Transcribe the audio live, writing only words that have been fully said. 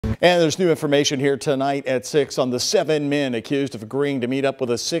And there's new information here tonight at 6 on the 7 men accused of agreeing to meet up with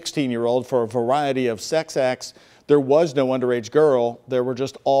a 16-year-old for a variety of sex acts. There was no underage girl. There were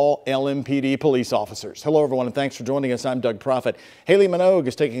just all LMPD police officers. Hello, everyone, and thanks for joining us. I'm Doug Proffitt. Haley Minogue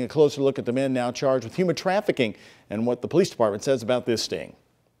is taking a closer look at the men now charged with human trafficking and what the police department says about this sting.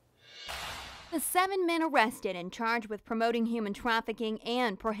 The 7 men arrested and charged with promoting human trafficking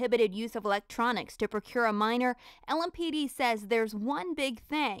and prohibited use of electronics to procure a minor, LMPD says there's one big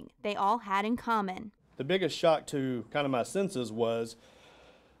thing they all had in common. The biggest shock to kind of my senses was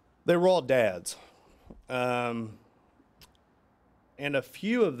they were all dads. And a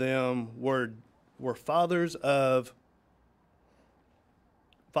few of them were fathers of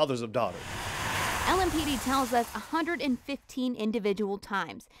daughters. LMPD tells us 115 individual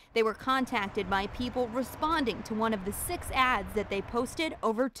times they were contacted by people responding to one of the 6 ads that they posted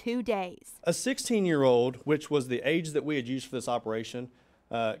over 2 days. A 16-year-old, which was the age that we had used for this operation,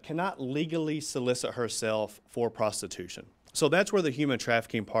 cannot legally solicit herself for prostitution. So that's where the human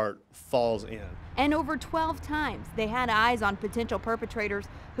trafficking part falls in. And over 12 times they had eyes on potential perpetrators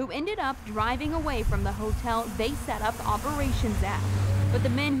who ended up driving away from the hotel they set up operations at. But the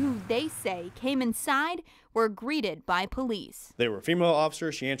men who they say came inside were greeted by police. They were a female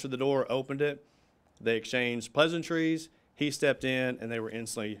officer. She answered the door, opened it. They exchanged pleasantries. He stepped in, and they were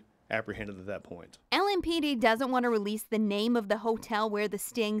instantly apprehended at that point. LMPD doesn't want to release the name of the hotel where the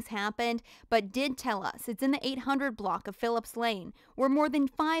stings happened, but did tell us it's in the 800 block of Phillips Lane, where more than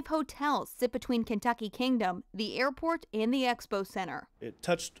 5 hotels sit between Kentucky Kingdom, the airport, and the Expo Center. It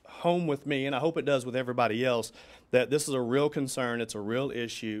touched home with me, and I hope it does with everybody else, that this is a real concern. It's a real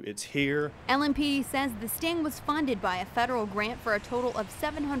issue. It's here. LMPD says the sting was funded by a federal grant for a total of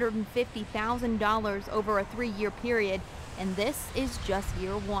 $750,000 over a 3-year period, and this is just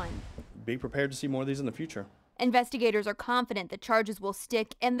year 1. Be prepared to see more of these in the future. Investigators are confident the charges will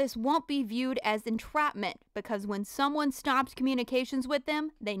stick, and this won't be viewed as entrapment because when someone stops communications with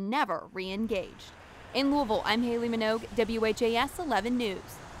them, they never re-engaged. In Louisville, I'm Haley Minogue, WHAS 11 News.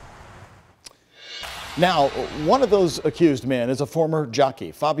 Now, one of those accused men is a former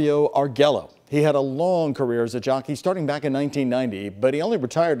jockey, Fabio Argello. He had a long career as a jockey starting back in 1990, but he only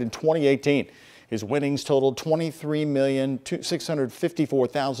retired in 2018. His winnings totaled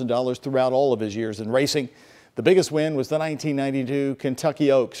 $23,654,000 throughout all of his years in racing. The biggest win was the 1992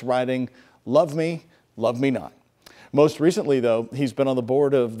 Kentucky Oaks, riding Love Me, Love Me Not. Most recently, though, he's been on the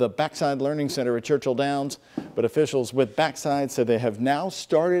board of the Backside Learning Center at Churchill Downs, but officials with Backside said they have now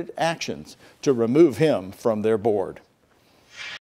started actions to remove him from their board.